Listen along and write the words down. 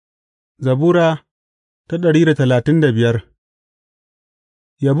Zabura ta 135.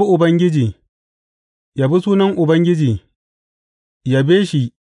 Yabi Ubangiji, yabi sunan Ubangiji, yabe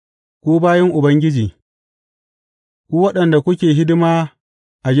shi, ku bayin Ubangiji, ku waɗanda kuke hidima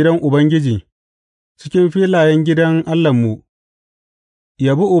a gidan Ubangiji, cikin filayen gidan Allahnmu.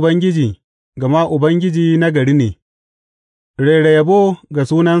 Yabi Ubangiji, gama Ubangiji nagari ne; rera yabo ga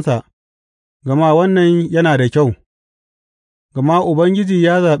sunansa, gama wannan yana da kyau. Gama Ubangiji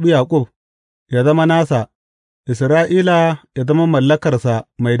ya zaɓi Yaƙub yă zama nasa, Isra'ila yă zama mallakarsa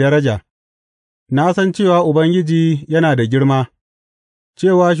mai daraja. Na san cewa Ubangiji yana da girma,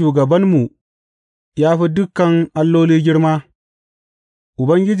 cewa shugabanmu ya fi dukan alloli girma;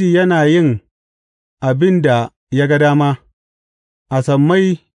 Ubangiji yana yin abin da ya ga dama, a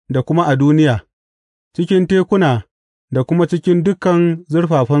sammai da kuma a duniya, cikin tekuna da kuma cikin dukan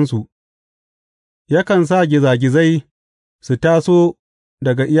zurfafansu. Yakan sa gizagizai su taso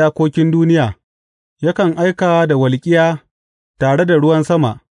daga iyakokin duniya, yakan aika da walƙiya tare da ruwan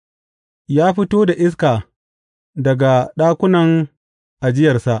sama; ya fito da iska daga ɗakunan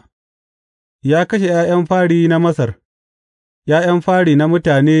ajiyarsa, ya kashe ’ya'yan fari na Masar, ’ya'yan fari na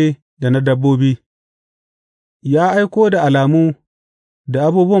mutane da na dabbobi, ya aiko da alamu da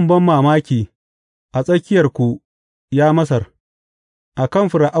abubuwan banmamaki a tsakiyarku, ya Masar, a kan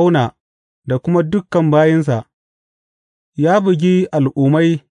Fir'auna da kuma dukan bayinsa. Ya bugi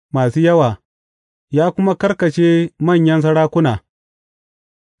al'ummai masu yawa ya kuma karkashe manyan sarakuna,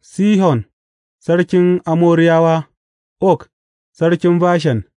 Sihon sarkin Amoriyawa, Og sarkin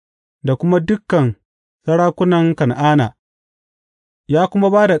Bashan da kuma dukan sarakunan Kan'ana, ya kuma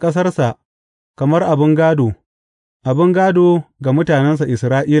ba da ƙasarsa kamar abin gādo ga mutanensa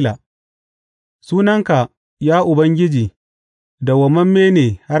Isra'ila. Sunanka, ya Ubangiji, dawwammame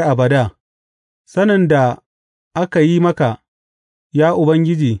ne har abada; sanin da aka yi maka, ya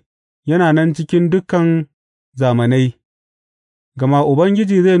Ubangiji, yana nan cikin dukan zamanai, gama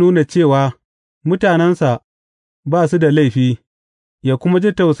Ubangiji zai nuna cewa mutanensa ba su da laifi yă kuma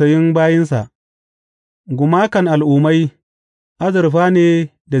ji tausayin bayinsa. Gumakan al'ummai azurfa ne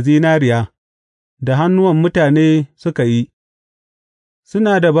da zinariya da hannuwan mutane suka yi;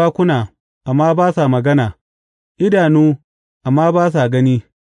 suna da bakuna, amma ba sa magana, idanu, amma ba sa gani,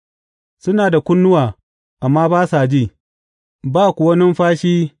 suna da kunnuwa, amma ba sa ji, ba kuwa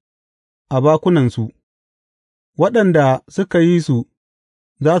numfashi a bakunansu. Waɗanda suka yi su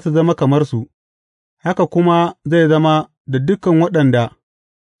za su zama kamar su, haka kuma zai zama da dukan waɗanda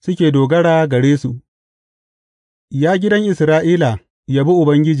suke dogara gare su. Ya gidan Isra'ila, yabi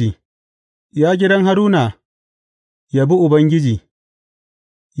Ubangiji; ya gidan Haruna, yabi Ubangiji;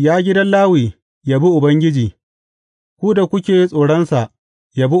 ya gidan Lawi, yabi Ubangiji; ku da kuke tsoronsa,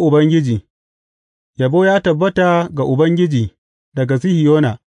 yabi Ubangiji. Yabo ya tabbata ga Ubangiji daga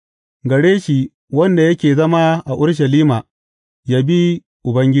Sihiyona, gare shi wanda yake zama a Urushalima, yabi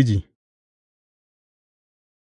Ubangiji.